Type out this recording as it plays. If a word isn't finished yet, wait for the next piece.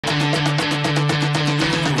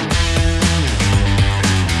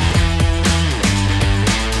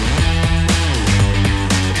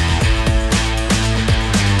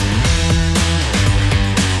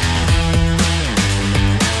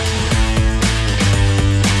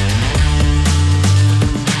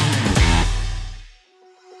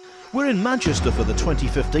in Manchester for the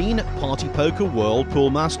 2015 Party Poker World Pool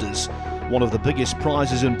Masters, one of the biggest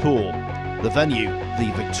prizes in pool. The venue,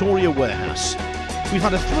 the Victoria Warehouse. We've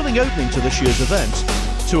had a thrilling opening to this year's event.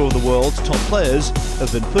 Two of the world's top players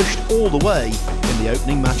have been pushed all the way in the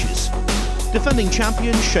opening matches. Defending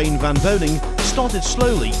champion Shane Van Boning started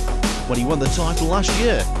slowly when he won the title last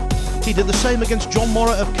year. He did the same against John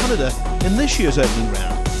Morra of Canada in this year's opening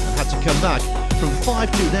round and had to come back from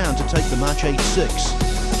 5-2 down to take the match 8-6.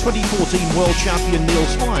 2014 world champion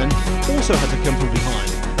Niels Feijen also had to come from behind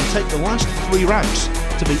and take the last 3 ranks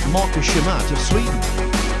to beat Marcus Schamat of Sweden.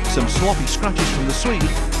 Some sloppy scratches from the Swede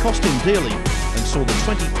cost him dearly and saw the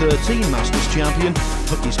 2013 Masters champion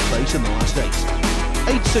put his place in the last 8.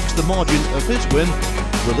 8-6 the margin of his win,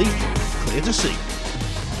 relief clear to see.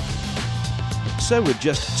 So with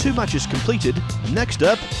just 2 matches completed, next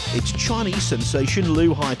up it's Chinese sensation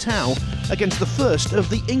Liu Haitao against the first of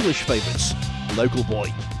the English favourites, local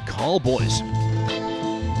boy Karl Boys.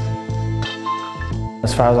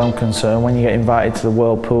 As far as I'm concerned, when you get invited to the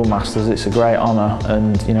World Pool Masters, it's a great honour,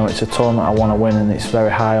 and you know, it's a tournament I want to win, and it's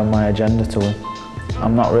very high on my agenda to win.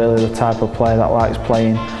 I'm not really the type of player that likes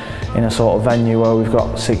playing in a sort of venue where we've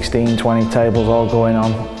got 16, 20 tables all going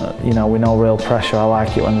on, you know, with no real pressure. I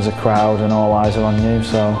like it when there's a crowd and all eyes are on you,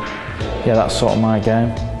 so yeah, that's sort of my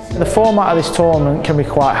game. The format of this tournament can be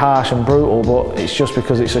quite harsh and brutal, but it's just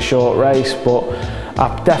because it's a short race, but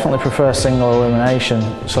I definitely prefer single elimination,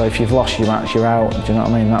 so if you've lost your match, you're out, do you know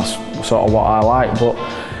what I mean? That's sort of what I like, but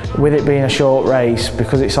with it being a short race,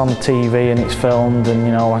 because it's on TV and it's filmed and,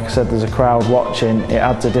 you know, like I said, there's a crowd watching, it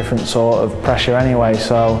adds a different sort of pressure anyway,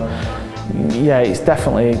 so yeah, it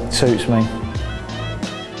definitely suits me.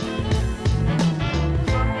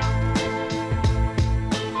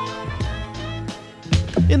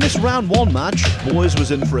 In this round 1 match, Boys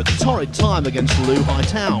was in for a torrid time against Liu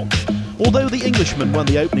Haitao. Although the Englishman won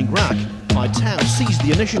the opening rack, Haitao seized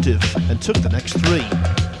the initiative and took the next 3.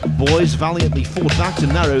 Boys valiantly fought back to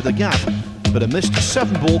narrow the gap, but a missed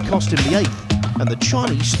 7-ball cost him the 8th, and the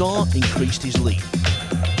Chinese star increased his lead.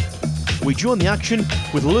 We join the action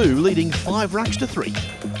with Liu leading 5 racks to 3.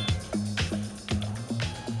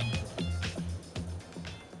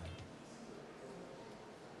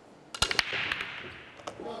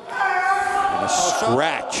 And a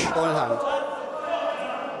scratch.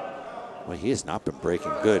 Well, he has not been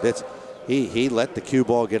breaking good. He let the cue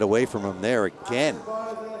ball get away from him there again.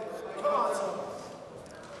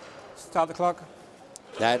 Start the clock.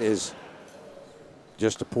 That is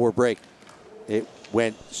just a poor break. It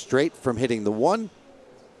went straight from hitting the 1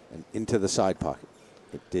 and into the side pocket.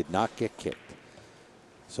 It did not get kicked.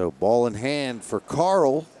 So ball in hand for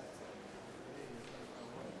Karl.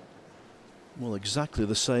 Well, exactly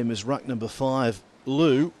the same as rack number 5.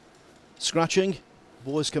 Liu scratching.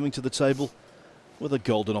 Boys coming to the table with a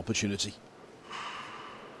golden opportunity.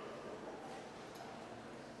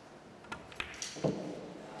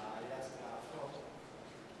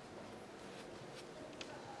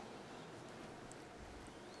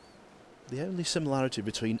 The only similarity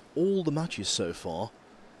between all the matches so far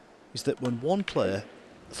is that when one player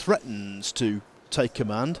threatens to take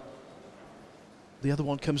command, the other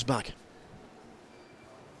one comes back.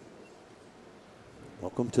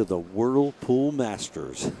 Welcome to the World Pool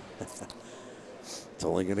Masters. It's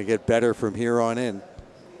only going to get better from here on in.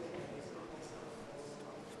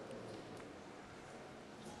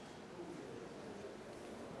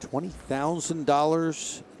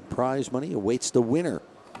 $20,000 prize money awaits the winner.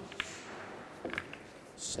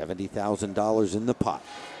 $70,000 in the pot.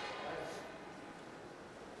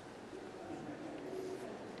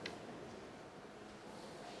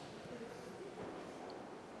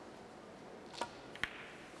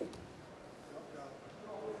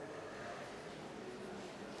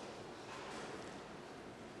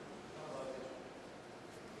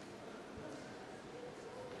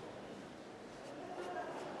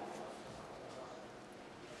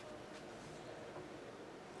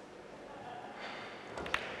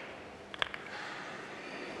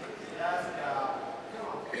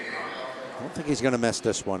 I don't think he's going to mess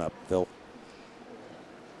this one up, Phil.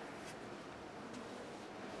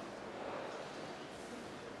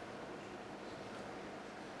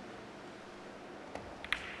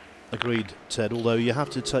 Agreed, Ted, although you have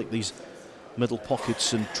to take these middle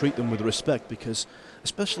pockets and treat them with respect, because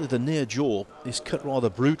especially the near jaw is cut rather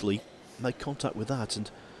brutally. Make contact with that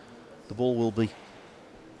and the ball will be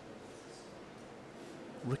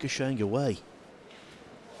ricocheting away.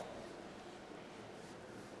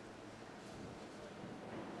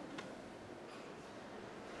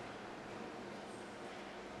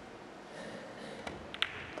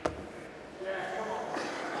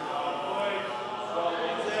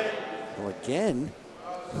 again.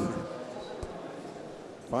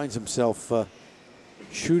 Finds himself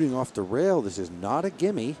shooting off the rail. This is not a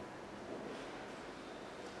gimme.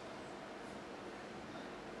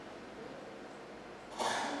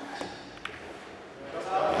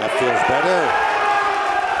 That feels better.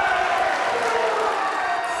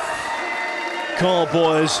 Karl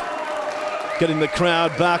boys getting the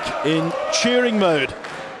crowd back in cheering mode.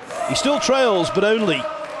 He still trails, but only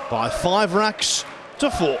by 5 racks to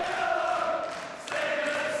 4.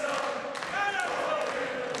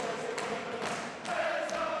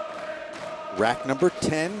 Rack number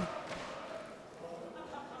 10.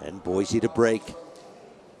 And Boise to break.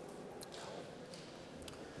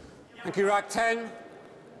 Thank you, rack 10.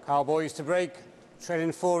 Cowboys to break,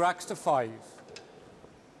 trailing 4 racks to 5.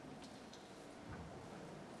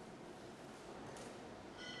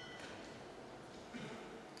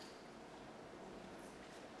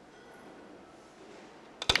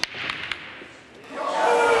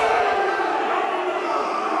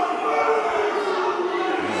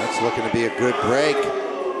 That's looking to be a good break.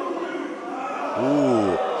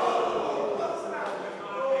 Ooh.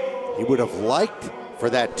 He would have liked for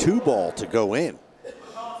that 2-ball to go in.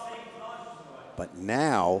 But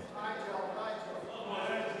now,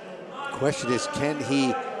 the question is, can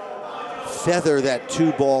he feather that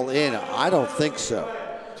 2-ball in? I don't think so.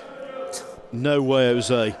 No way,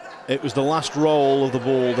 Jose. It was the last roll of the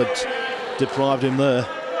ball that deprived him there.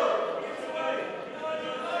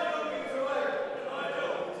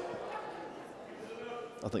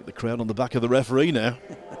 I think the crowd on the back of the referee now.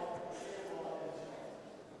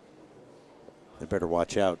 They better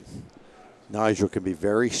watch out. Nigel can be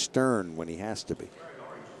very stern when he has to be.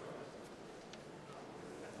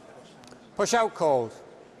 Push out called.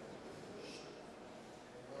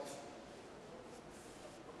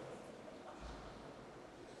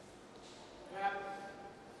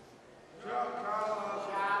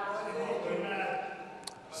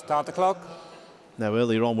 Start the clock. Now,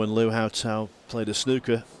 earlier on when Liu Haitao played a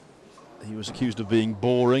snooker, he was accused of being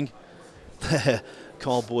boring. There,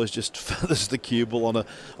 Karl boys just feathers the cue ball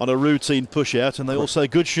on a routine push out, and they all say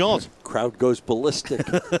good shot. Crowd goes ballistic.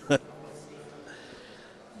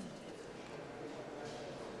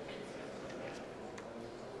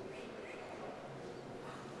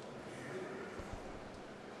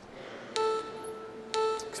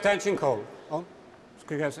 Extension call. On.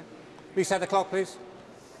 Reset the clock, please.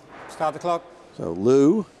 Start the clock. So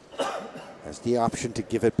Liu has the option to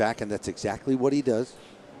give it back, and that's exactly what he does.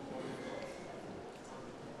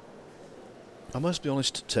 I must be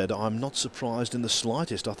honest, Ted, I'm not surprised in the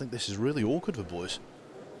slightest. I think this is really awkward for boys.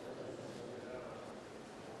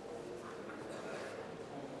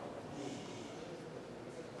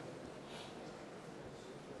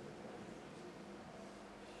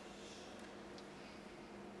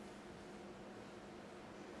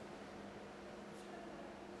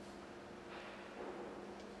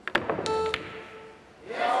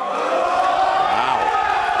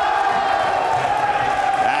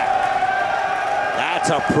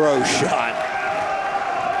 A pro shot.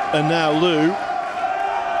 And now Liu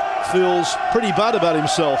feels pretty bad about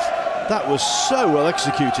himself. That was so well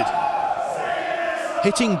executed.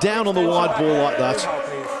 Hitting down on the wide ball like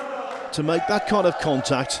that, to make that kind of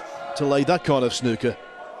contact, to lay that kind of snooker,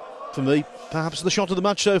 for me, perhaps the shot of the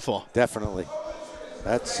match so far. Definitely.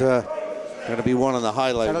 That's going to be one on the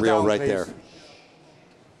highlight reel down, right please. there.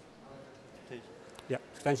 Yeah,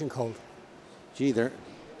 extension called. Gee,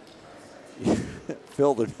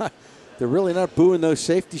 Phil, they're really not booing those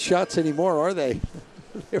safety shots anymore, are they?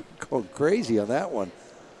 They were going crazy on that one.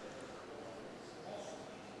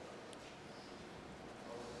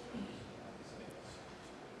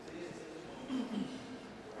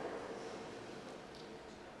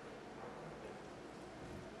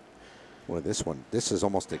 Boy, this is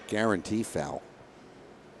almost a guarantee foul.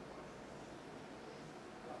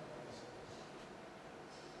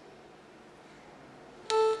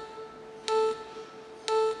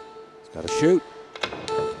 Got to shoot.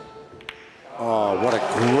 Oh, what a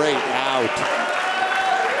great out.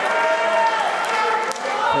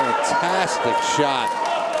 Fantastic shot.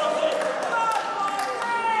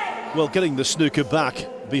 Well, getting the snooker back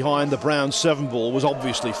behind the brown 7-ball was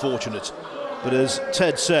obviously fortunate. But as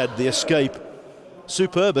Ted said, the escape,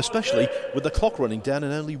 superb, especially with the clock running down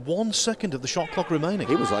and only 1 second of the shot clock remaining.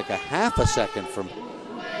 He was like a half a second from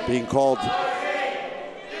being called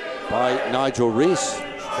by Nigel Reese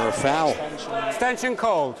for a foul. Extension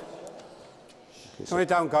called. Tone it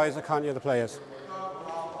down, guys. I can't hear the players.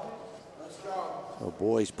 Oh,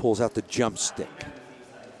 boys, pulls out the jump stick.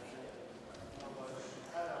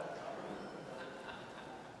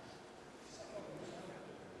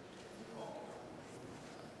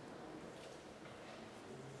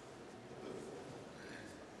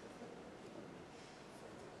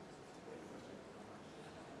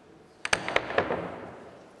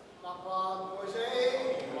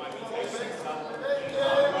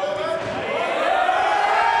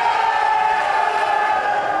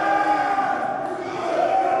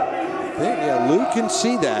 can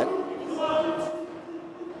see that.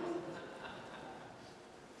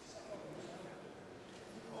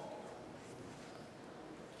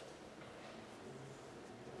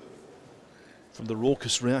 From the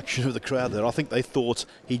raucous reaction of the crowd there, I think they thought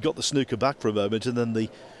he got the snooker back for a moment, and then the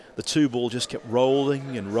two ball just kept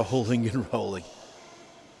rolling and rolling and rolling.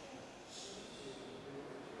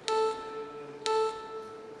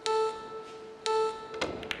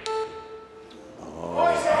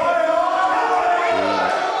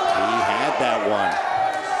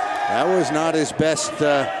 That was not his best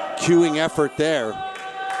cueing effort there.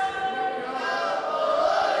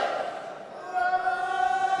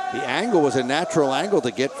 The angle was a natural angle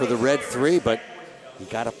to get for the red 3, but you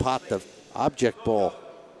got to pot the object ball.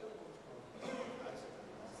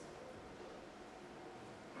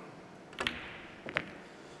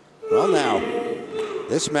 Well, now,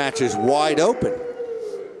 this match is wide open.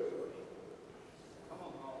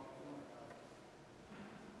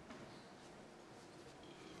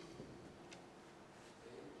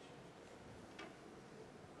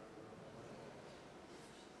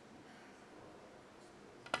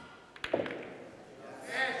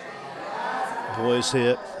 Boys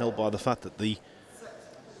here held by the fact that the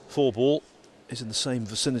 4 ball is in the same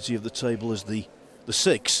vicinity of the table as the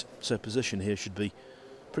 6, so position here should be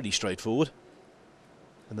pretty straightforward.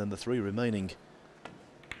 And then the 3 remaining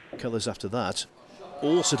colours after that,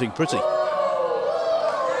 all sitting pretty.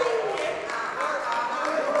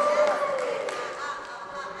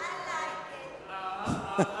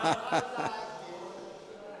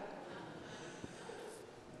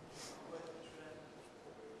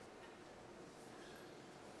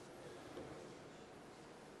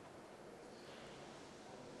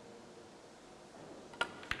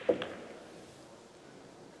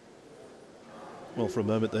 Well, for a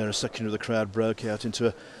moment there, a section of the crowd broke out into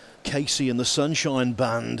a Casey and the Sunshine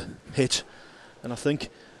Band hit. And I think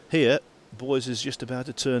here, Boys is just about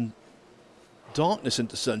to turn darkness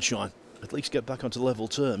into sunshine, at least get back onto level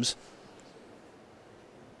terms.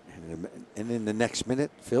 And in the next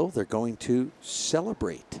minute, Phil, they're going to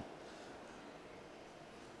celebrate.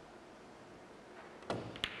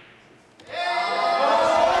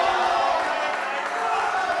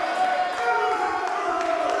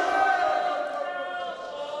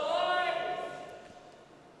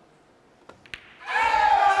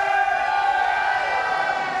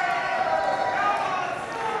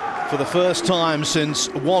 For the first time since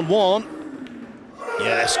 1-1,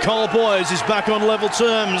 yes, Karl Boys is back on level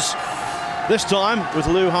terms. This time with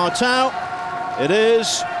Liu Haitao, it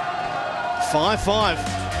is 5-5.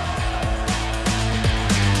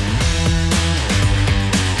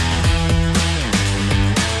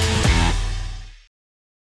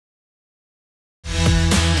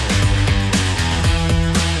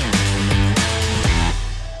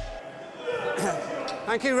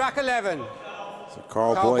 Thank you, rack 11. So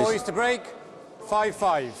Karl Boys to break,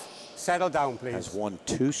 5-5. Settle down, please. Has won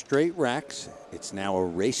 2 straight racks. It's now a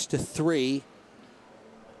race to 3. He's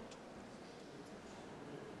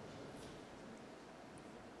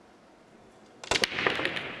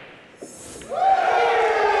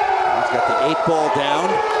got the 8 ball down.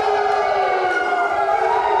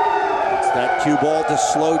 It's that cue ball to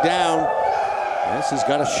slow down. Yes, he's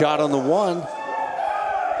got a shot on the 1.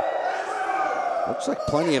 Looks like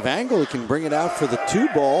plenty of angle. He can bring it out for the 2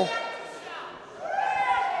 ball.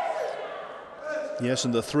 Yes,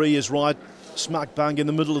 and the 3 is right smack bang in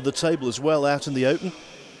the middle of the table as well, out in the open.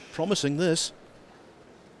 Promising this.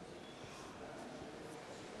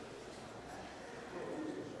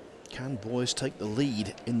 Can Boys take the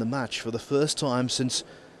lead in the match for the first time since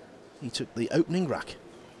he took the opening rack?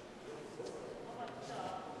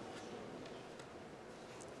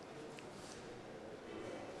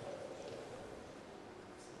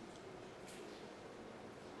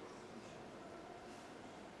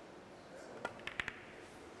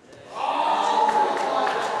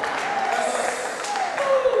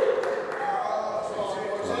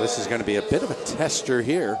 This is going to be a bit of a tester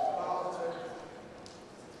here.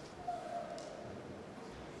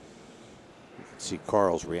 You can see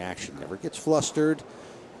Karl's reaction. Never gets flustered.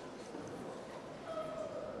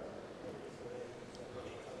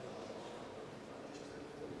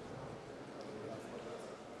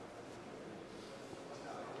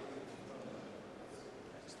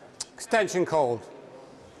 Extension called.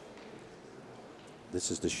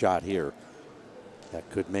 This is the shot here that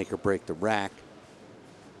could make or break the rack.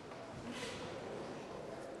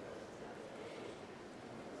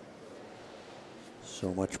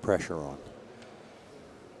 So much pressure on.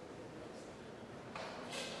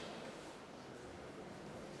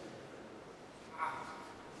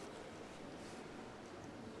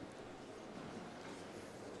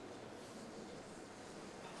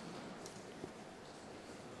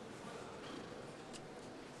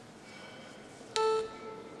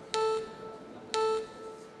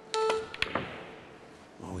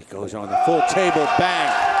 Goes on the full table,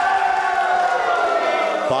 bang.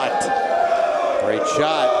 But, great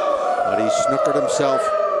shot, but he snookered himself.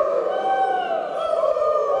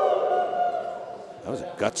 That was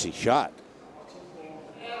a gutsy shot.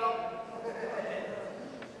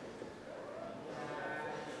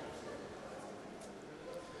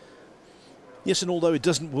 Yes, and although it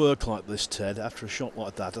doesn't work like this, Ted, after a shot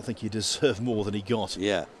like that, I think he deserved more than he got.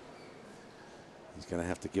 Yeah. He's going to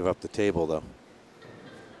have to give up the table, though.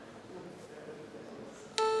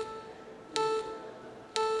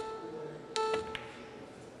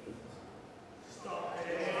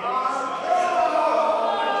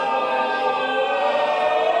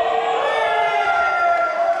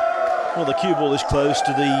 Well, the cue ball is close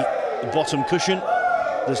to the bottom cushion.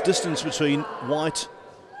 There's distance between white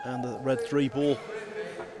and the red 3 ball,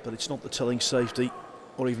 but it's not the telling safety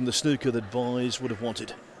or even the snooker that buys would have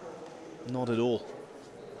wanted. Not at all.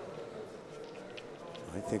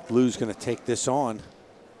 I think Blue's going to take this on.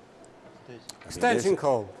 Extension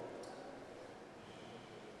call.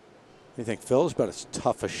 You think, Phil, is about as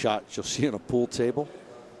tough a shot you'll see on a pool table,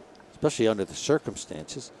 especially under the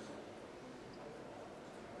circumstances.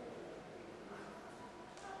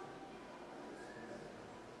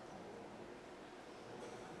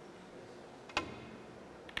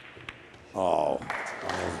 Oh,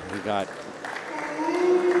 he got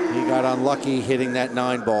unlucky hitting that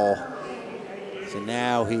 9 ball. So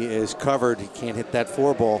now he is covered. He can't hit that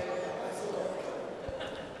 4 ball.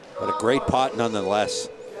 But a great pot nonetheless.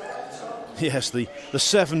 Yes, the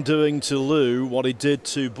 7 doing to Liu what he did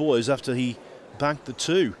to Boys after he banked the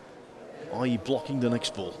 2, i.e. blocking the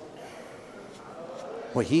next ball.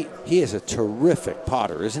 Well, he is a terrific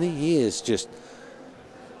potter, isn't he? He is just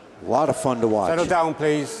a lot of fun to watch. Settle down,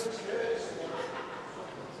 please.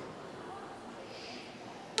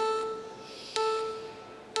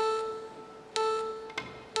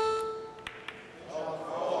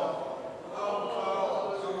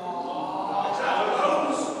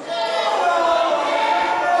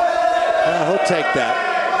 He'll take that.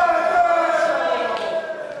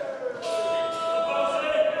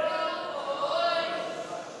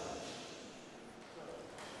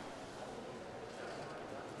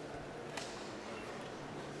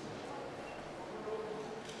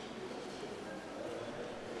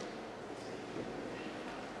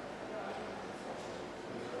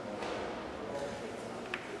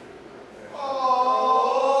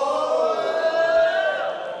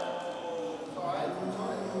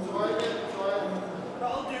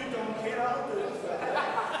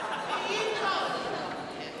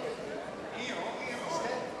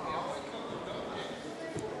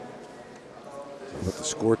 With the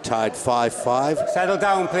score tied 5-5. Settle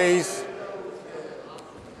down, please.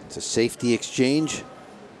 It's a safety exchange.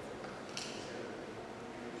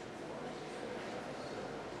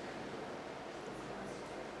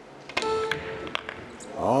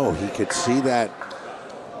 Oh, he could see that.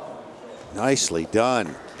 Nicely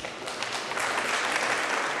done.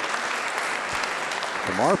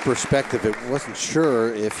 From our perspective, it wasn't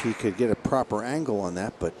sure if he could get a proper angle on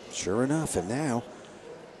that, but sure enough, and now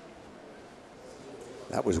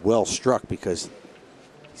that was well struck because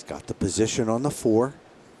he's got the position on the 4,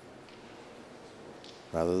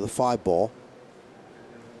 rather the 5 ball.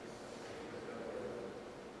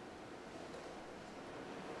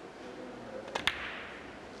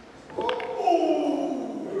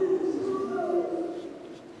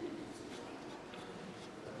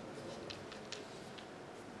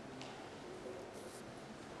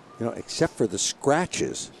 You know, except for the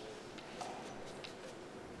scratches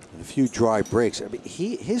and a few dry breaks, I mean,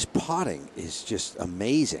 his potting is just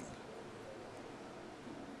amazing.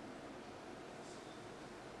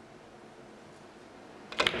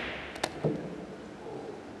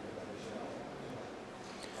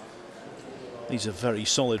 He's a very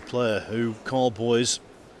solid player who Karl Boys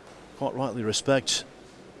quite rightly respect.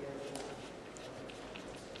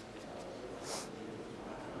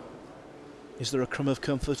 Is there a crumb of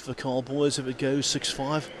comfort for Karl Boys if it goes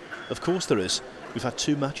 6-5? Of course there is. We've had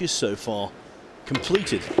 2 matches so far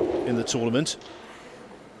completed in the tournament.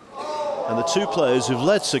 And the 2 players who've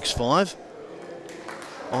led 6-5,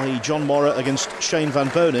 i.e. John Morra against Shane van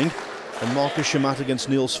Boning and Marcus Shamat against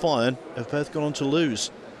Niels Feijen, have both gone on to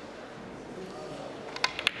lose.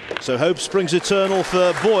 So hope springs eternal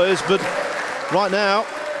for Boys, but right now,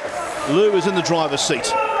 Liu is in the driver's seat.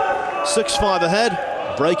 6-5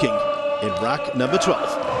 ahead, breaking in rack number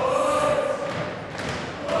 12.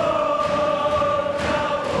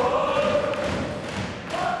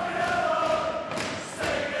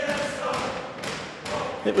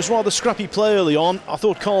 It was rather scrappy play early on. I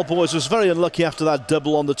thought Karl Boys was very unlucky after that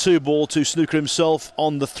double on the 2-ball to snooker himself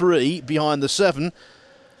on the 3 behind the 7.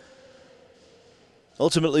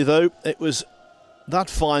 Ultimately, though, it was that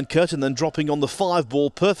fine cut and then dropping on the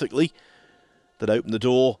 5-ball perfectly that opened the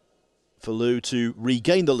door for Liu to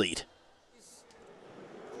regain the lead.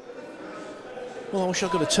 Well, I wish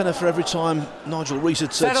I got a tenner for every time Nigel Rees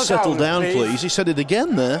had said, settle down, please. He said it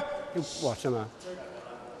again there. Watch him out.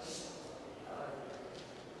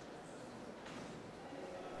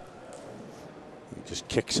 You just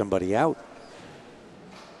kick somebody out.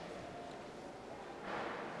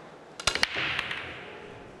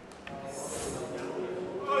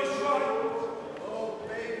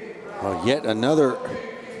 Well, yet another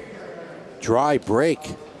dry break.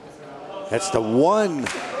 That's the one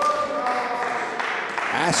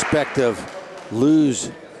aspect of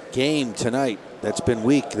Liu's game tonight that's been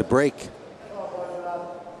weak, the break.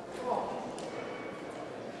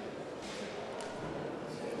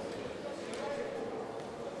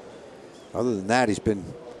 Other than that, he's been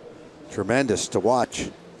tremendous to watch.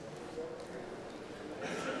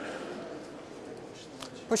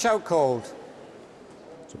 Push out called.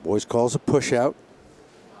 So Boys calls a push out.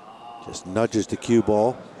 Just nudges the cue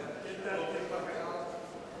ball.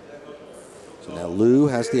 So now Liu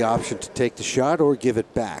has the option to take the shot or give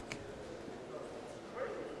it back.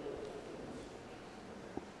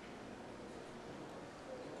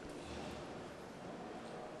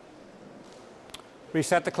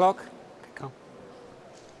 Reset the clock. Come.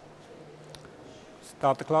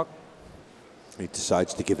 Start the clock. He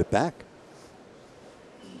decides to give it back.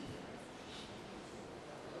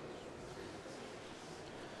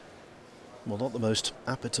 Well, not the most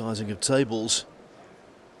appetizing of tables.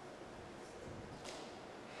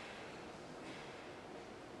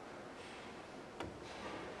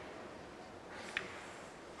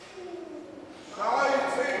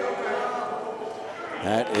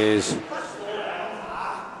 That is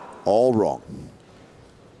all wrong.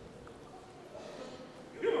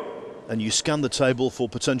 And you scan the table for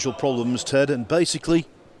potential problems, Ted, and basically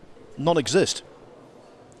none exist.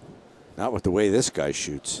 Not with the way this guy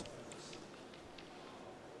shoots.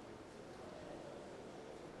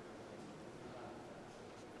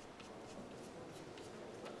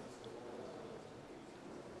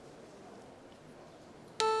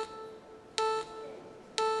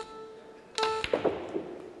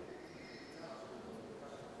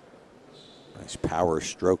 Nice power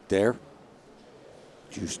stroke there.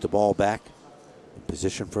 Juice the ball back in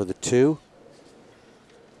position for the 2.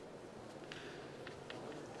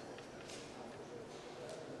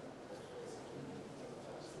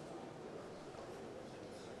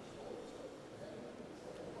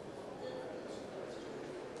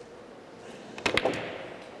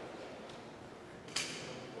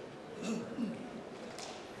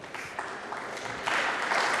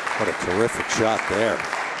 What a terrific shot there.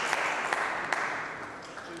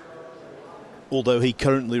 Although he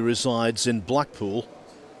currently resides in Blackpool,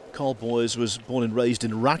 Karl Boys was born and raised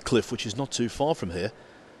in Radcliffe, which is not too far from here.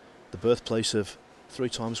 The birthplace of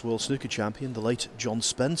 3-time world snooker champion, the late John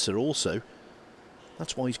Spencer also.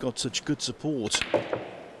 That's why he's got such good support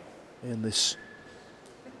in this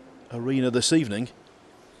arena this evening.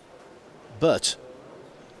 But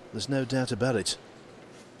there's no doubt about it.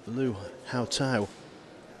 Liu Haitao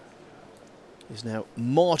is now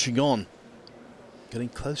marching on, getting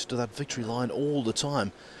close to that victory line all the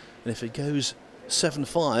time. And if it goes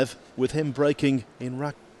 7-5 with him breaking in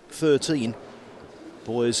rack 13,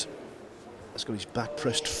 Boys has got his back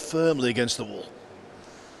pressed firmly against the wall.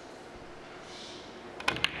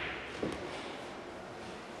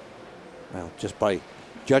 Well, just by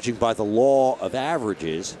judging by the law of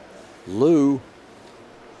averages, Liu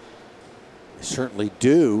is certainly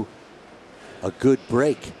due a good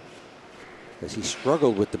break, as he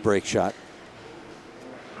struggled with the break shot.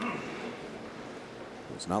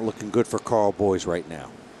 It's not looking good for Karl Boys right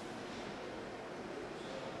now.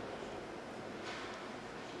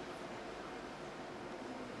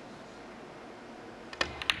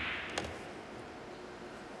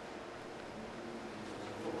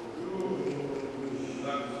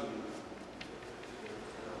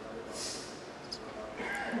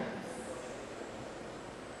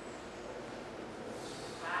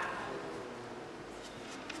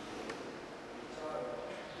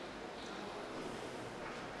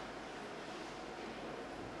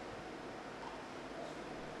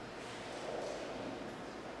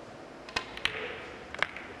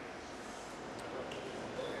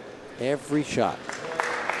 Every shot,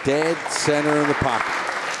 dead center in the pocket.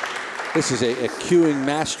 This is a cueing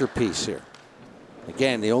masterpiece here.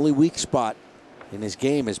 Again, the only weak spot in his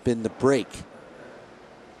game has been the break.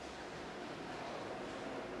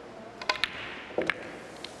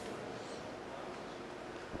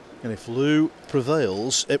 And if Liu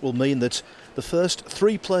prevails, it will mean that the first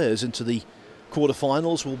 3 players into the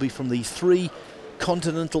quarterfinals will be from the 3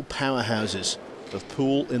 continental powerhouses of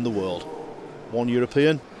pool in the world. 1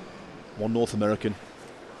 European, 1 North American.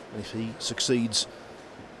 And if he succeeds,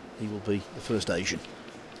 he will be the first Asian.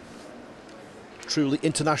 Truly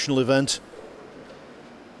international event.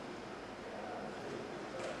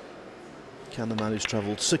 Can the man who's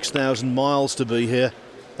travelled 6,000 miles to be here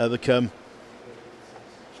overcome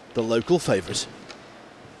the local favourite?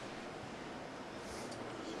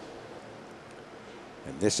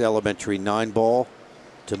 And this elementary 9 ball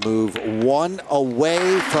to move 1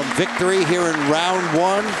 away from victory here in round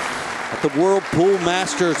 1 at the World Pool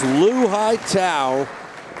Masters. Liu Haitao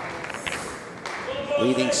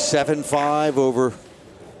leading 7-5 over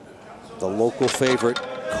the local favorite,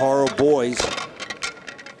 Karl Boys.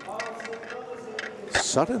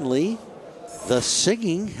 Suddenly, the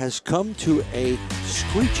singing has come to a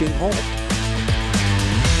screeching halt.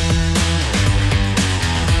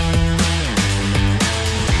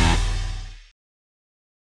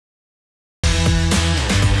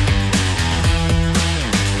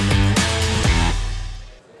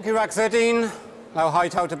 Rack 13, Liu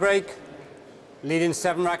Haitao to break, leading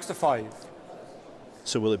 7 racks to 5.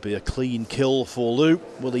 So will it be a clean kill for Liu?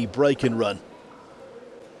 Will he break and run?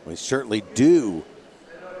 We certainly do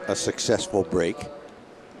a successful break.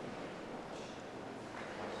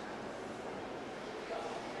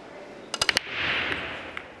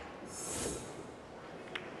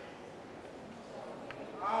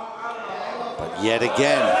 But yet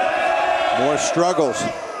again, more struggles.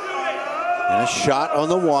 And a shot on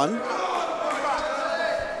the 1.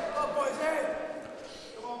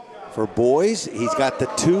 For Boys, he's got the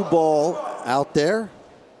 2 ball out there.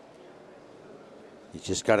 He's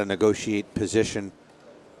just got to negotiate position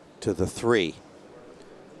to the 3.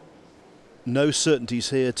 No certainties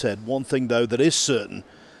here, Ted. One thing, though, that is certain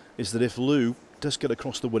is that if Liu does get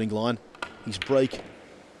across the winning line, his break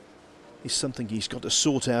is something he's got to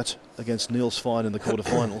sort out against Niels Fine in the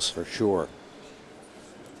quarterfinals. For sure.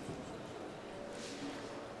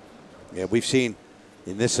 Yeah, we've seen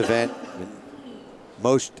in this event, in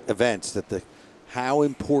most events, that how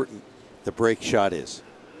important the break shot is.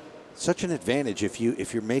 Such an advantage if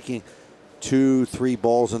you're making 2, 3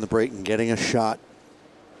 balls in the break and getting a shot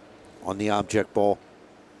on the object ball.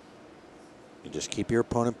 You just keep your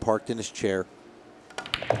opponent parked in his chair.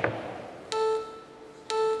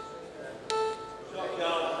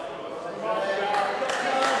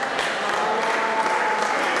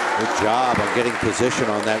 Good job on getting position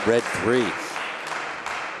on that red 3.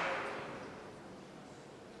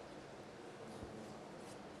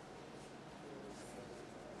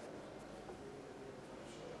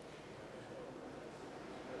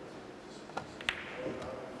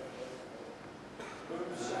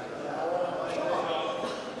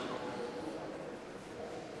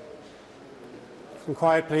 Some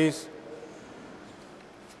quiet, please.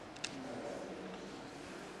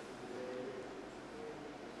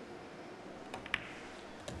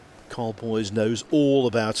 Karl Boys knows all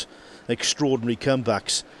about extraordinary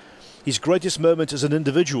comebacks. His greatest moment as an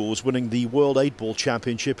individual was winning the World 8-Ball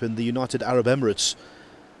Championship in the United Arab Emirates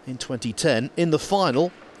in 2010. In the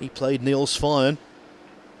final, he played Niels Fine.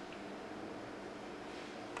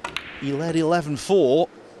 He led 11-4.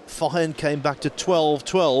 Fine came back to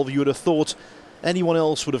 12-12. You would have thought anyone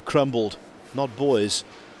else would have crumbled. Not Boys.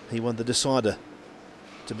 He won the decider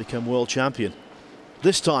to become world champion.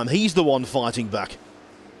 This time, he's the one fighting back.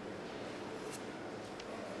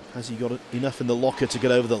 Has he got enough in the locker to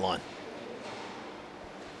get over the line?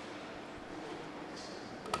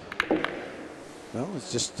 Well,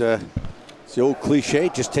 it's just it's the old cliche,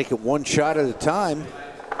 just take it 1 shot at a time.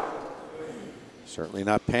 Certainly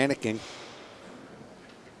not panicking.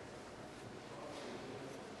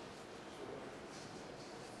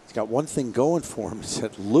 He's got one thing going for him, is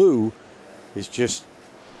that Liu is just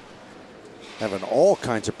having all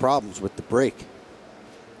kinds of problems with the break.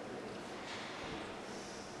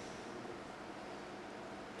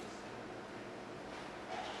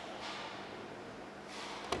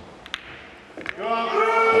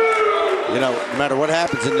 You know, no matter what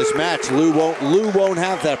happens in this match, Liu won't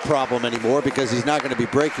have that problem anymore because he's not going to be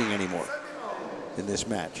breaking anymore in this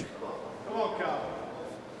match.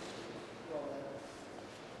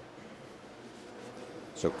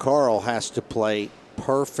 So Karl has to play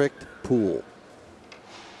perfect pool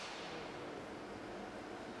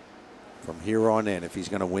from here on in if he's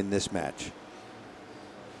going to win this match.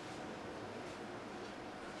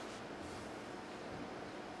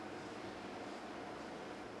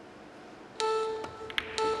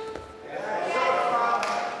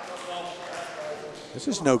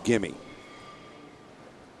 This is no gimme.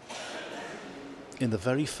 In the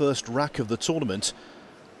very first rack of the tournament,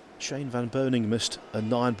 Shane Van Boening missed a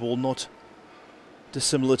 9-ball, not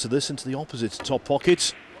dissimilar to this, into the opposite top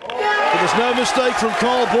pocket. But there's no mistake from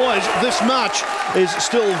Karl Boys. This match is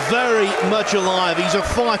still very much alive. He's a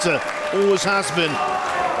fighter, always has been.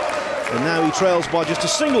 And now he trails by just a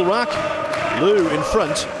single rack. Liu in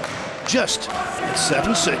front, just at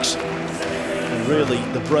 7-6. And really,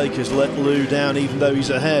 the break has let Liu down, even though he's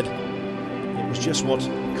ahead. It was just what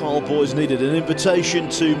Karl Boys needed, an invitation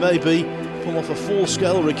to maybe pull off a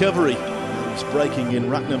full-scale recovery. He's breaking in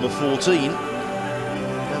rack number 14.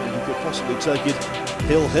 Now he could possibly take it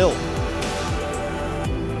hill.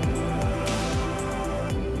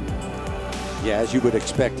 Yeah, as you would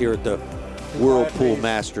expect here at the World Pool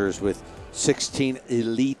Masters, with 16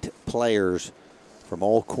 elite players from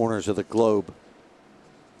all corners of the globe.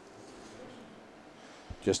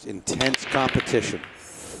 Just intense competition.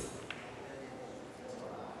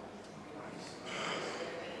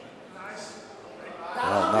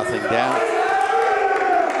 Well, nothing down.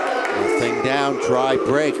 Nothing down, dry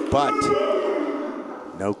break, but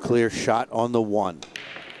no clear shot on the one.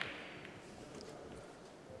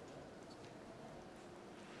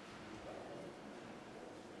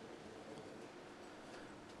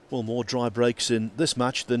 Well, more dry breaks in this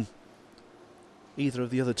match than either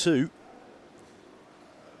of the other two.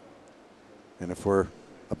 And if we're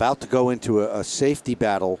about to go into a safety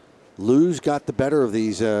battle, Liu's got the better of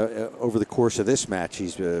these over the course of this match.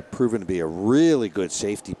 He's proven to be a really good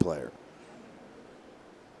safety player.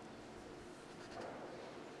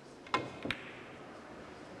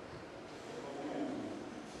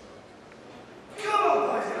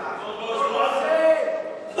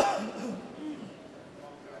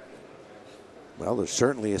 Well, there's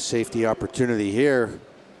certainly a safety opportunity here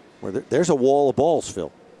where there's a wall of balls,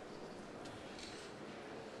 Phil.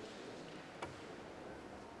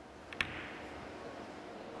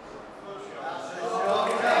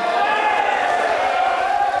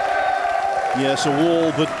 Yes, a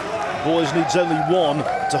wall, but Boys needs only one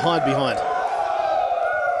to hide behind.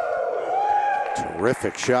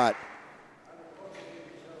 Terrific shot.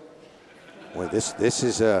 Boy, this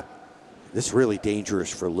is really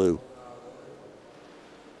dangerous for Liu.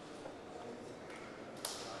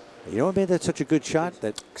 You know what made that such a good shot?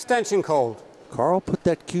 That Extension called. Karl put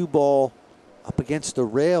that cue ball up against the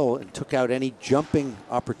rail and took out any jumping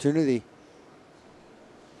opportunity.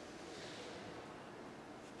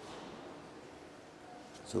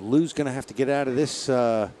 So Liu's going to have to get out of this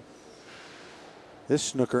this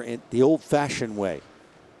snooker in the old-fashioned way,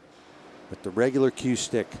 with the regular cue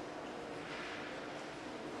stick.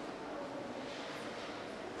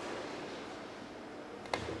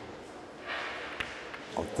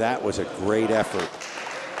 Oh, that was a great effort,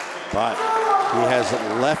 but he has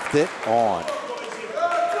left it on.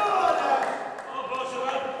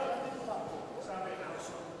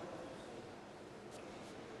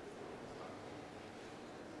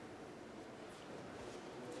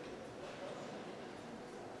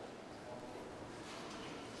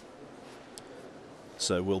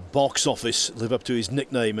 So will Box Office live up to his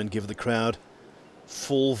nickname and give the crowd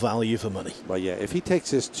full value for money? Well, yeah, if he takes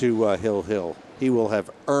this to Hill, he will have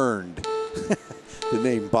earned the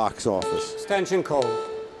name Box Office. Extension called.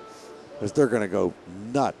 Because they're going to go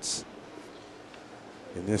nuts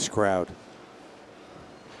in this crowd.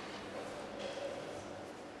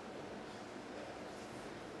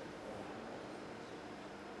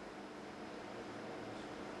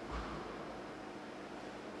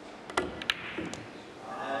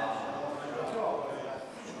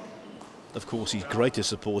 Of course, his greatest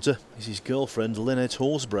supporter is his girlfriend, Lynette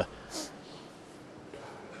Horsburgh,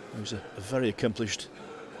 who's a very accomplished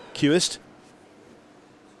cueist.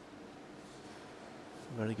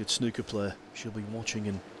 A very good snooker player. She'll be watching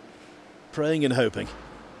and praying and hoping,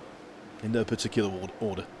 in no particular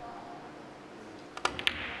order.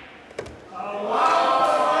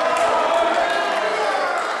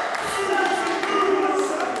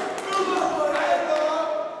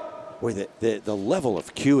 Boy, the level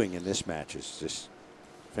of cueing in this match is just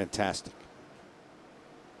fantastic.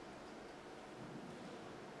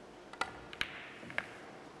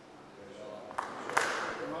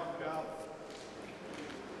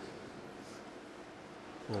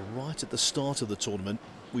 Well, right at the start of the tournament,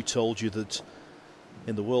 we told you that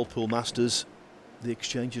in the World Pool Masters, the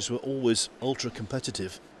exchanges were always ultra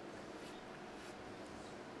competitive.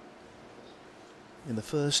 In the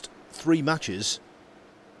first 3 matches,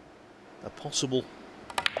 a possible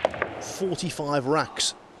 45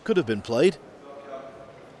 racks could have been played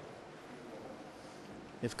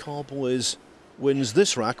if Karl Boys wins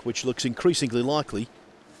this rack, which looks increasingly likely,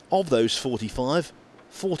 of those 45,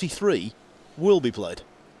 43 will be played.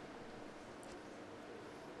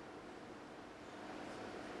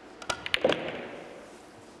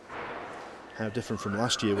 How different from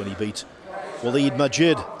last year when he beat Waleed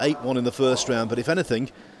Majid 8-1 in the first round, but if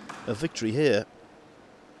anything, a victory here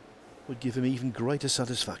would give him even greater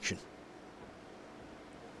satisfaction.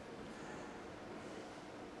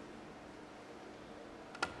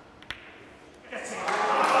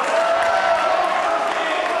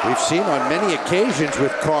 We've seen on many occasions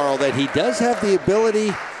with Karl that he does have the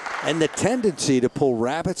ability and the tendency to pull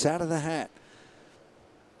rabbits out of the hat.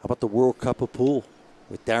 How about the World Cup of Pool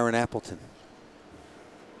with Darren Appleton?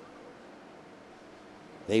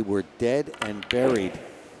 They were dead and buried.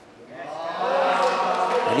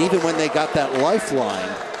 And even when they got that lifeline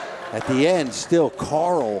at the end, still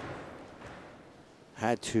Karl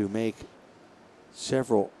had to make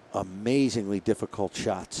several amazingly difficult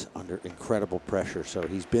shots under incredible pressure. So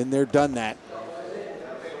he's been there, done that.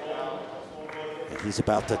 And he's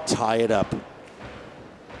about to tie it up.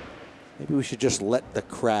 Maybe we should just let the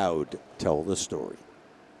crowd tell the story.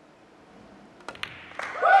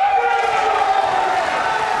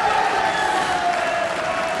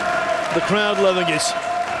 The crowd loving it.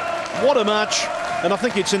 What a match, and I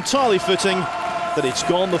think it's entirely fitting that it's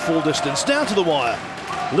gone the full distance, down to the wire.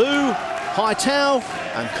 Liu Haitao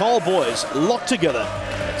and Karl Boyes locked together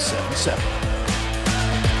at 7-7.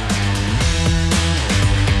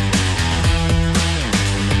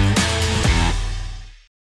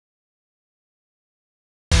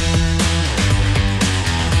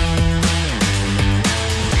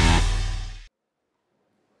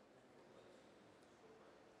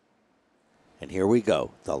 And here we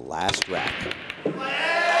go, the last rack.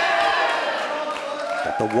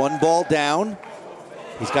 Got the 1 ball down.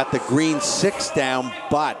 He's got the green 6 down,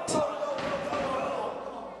 but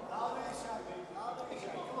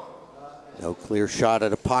no clear shot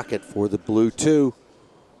at a pocket for the blue 2.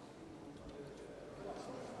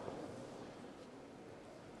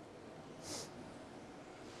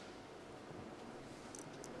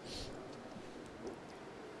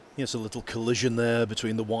 Yes, a little collision there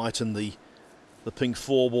between the white and the pink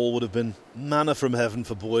 4 ball would have been manna from heaven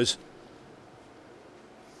for Boyes.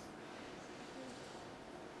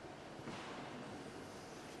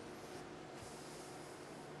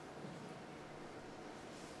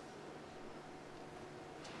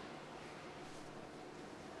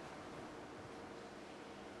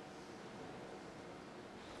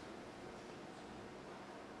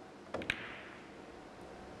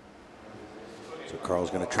 So Karl's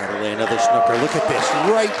going to try to lay another snooker. Look at this,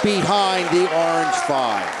 right behind the orange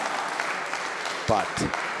 5. But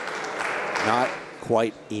not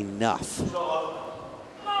quite enough.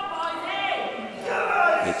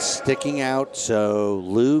 It's sticking out, so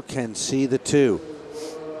Liu can see the 2.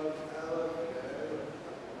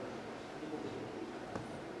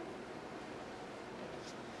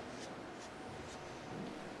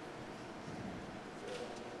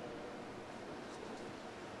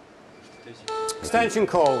 Extension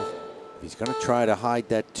call. He's going to try to hide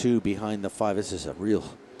that 2 behind the 5. This is a real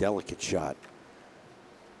delicate shot.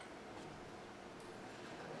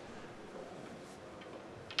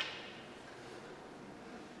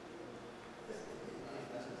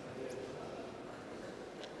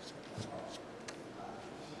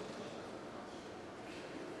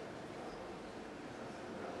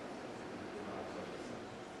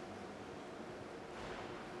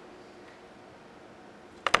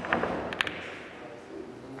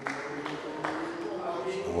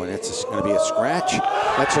 Oh, and it's going to be a scratch.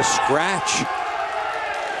 That's a scratch.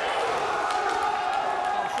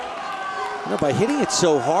 You know, by hitting it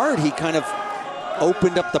so hard, he kind of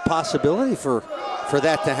opened up the possibility for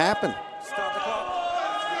that to happen.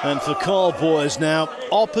 And for Karl Boyes now,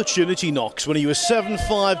 opportunity knocks. When he was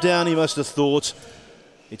 7-5 down, he must have thought,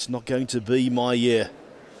 it's not going to be my year.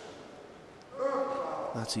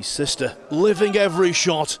 That's his sister, living every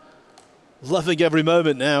shot, loving every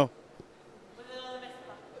moment now.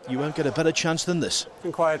 You won't get a better chance than this.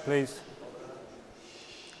 Be quiet, please.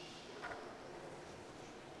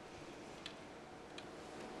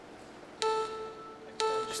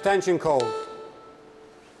 Extension call.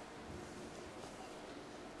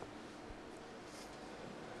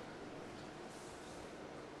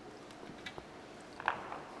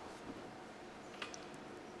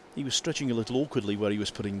 He was stretching a little awkwardly where he was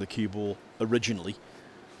putting the cue ball originally.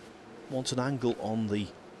 Wants an angle on the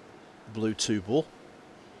blue 2 ball.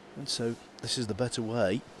 And so this is the better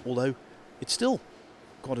way, although it's still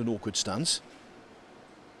quite an awkward stance.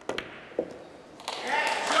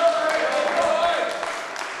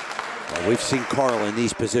 We've seen Karl in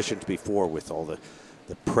these positions before with all the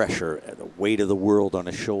pressure and the weight of the world on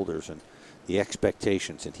his shoulders and the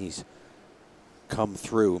expectations, and he's come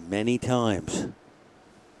through many times.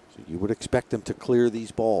 So you would expect him to clear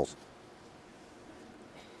these balls.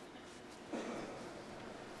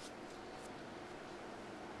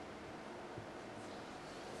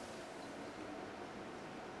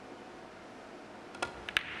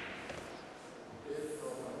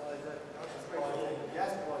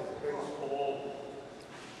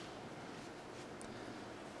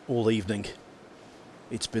 All evening,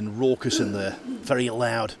 it's been raucous in there, very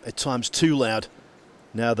loud, at times too loud.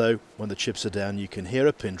 Now though, when the chips are down, you can hear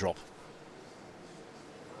a pin drop.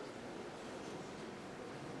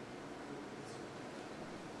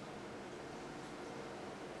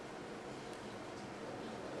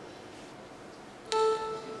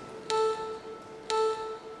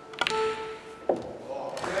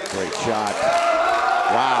 Great shot.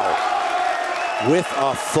 Wow. With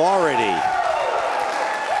authority.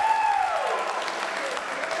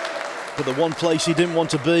 But the one place he didn't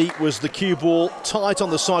want to be was the cue ball tight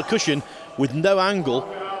on the side cushion with no angle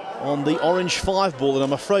on the orange 5 ball, and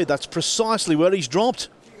I'm afraid that's precisely where he's dropped.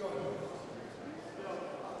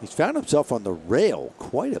 He's found himself on the rail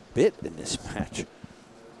quite a bit in this match.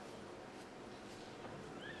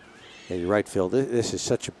 Yeah, you're right, Phil. This is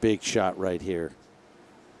such a big shot right here.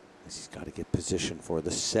 He's got to get position for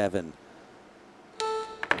the 7.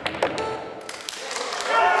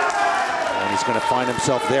 And he's going to find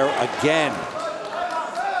himself there again.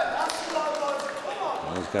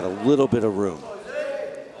 And he's got a little bit of room.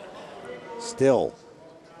 Still,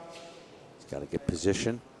 he's got to get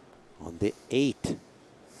position on the 8.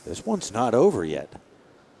 This one's not over yet.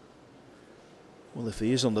 Well, if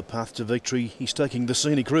he is on the path to victory, he's taking the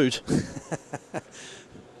scenic route.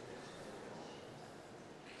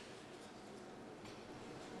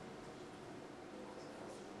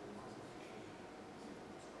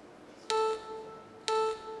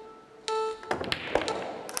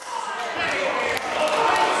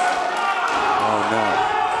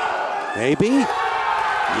 Maybe?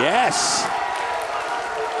 Yes.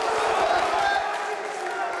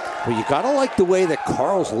 Well, you gotta like the way that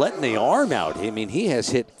Karl's letting the arm out. I mean, he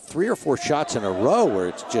has hit 3 or 4 shots in a row where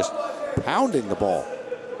it's just pounding the ball.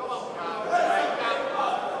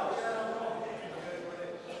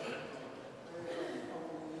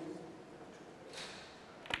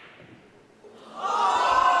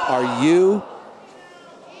 Are you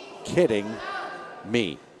kidding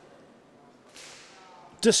me?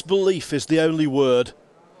 Disbelief is the only word.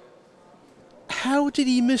 How did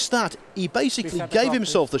he miss that? He basically gave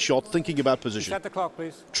himself the shot thinking about position. Reset the clock,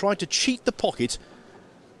 please. Tried to cheat the pocket.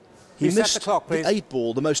 He Reset missed the clock, please. the 8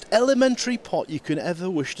 ball, the most elementary pot you can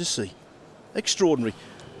ever wish to see. Extraordinary.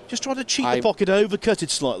 Just tried to cheat the pocket, overcut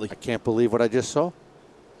it slightly. I can't believe what I just saw.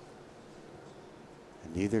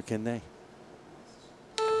 And neither can they.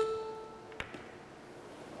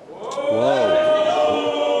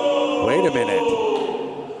 Whoa. Wait a minute.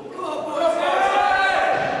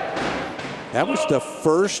 That was the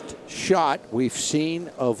first shot we've seen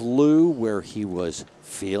of Liu where he was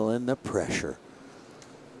feeling the pressure.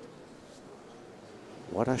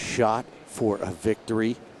 What a shot for a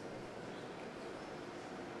victory.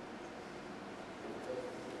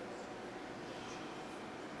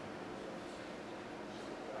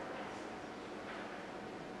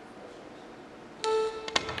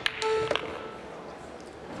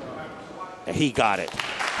 He got it.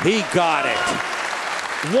 He got it.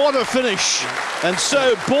 What a finish. And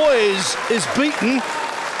so Boys is beaten.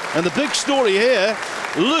 And the big story here,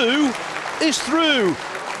 Liu is through.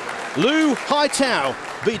 Liu Haitao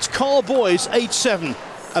beats Karl Boys 8-7.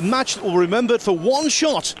 A match that will be remembered for one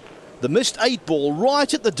shot. The missed 8 ball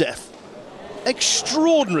right at the death.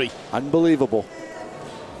 Extraordinary. Unbelievable.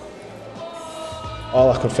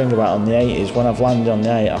 All I could think about on the 8 is when I've landed on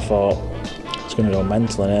the 8, I thought, it's going to go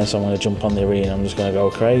mental in here, so I'm going to jump on the arena, I'm just going to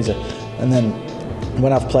go crazy. And then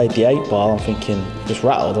when I've played the 8 ball, I'm thinking, just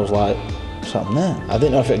rattled, I was like, what's happened there? I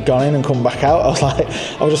didn't know if it had gone in and come back out.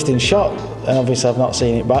 I was just in shock, and obviously I've not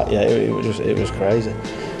seen it back yet. It was crazy,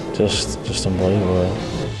 just unbelievable.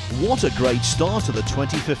 What a great start to the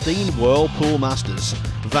 2015 World Pool Masters.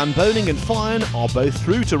 Van Boning and Fine are both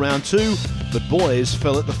through to round 2, but Boys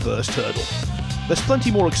fell at the first hurdle. There's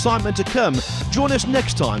plenty more excitement to come. Join us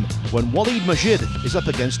next time when Walid Majid is up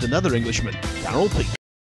against another Englishman, Karl.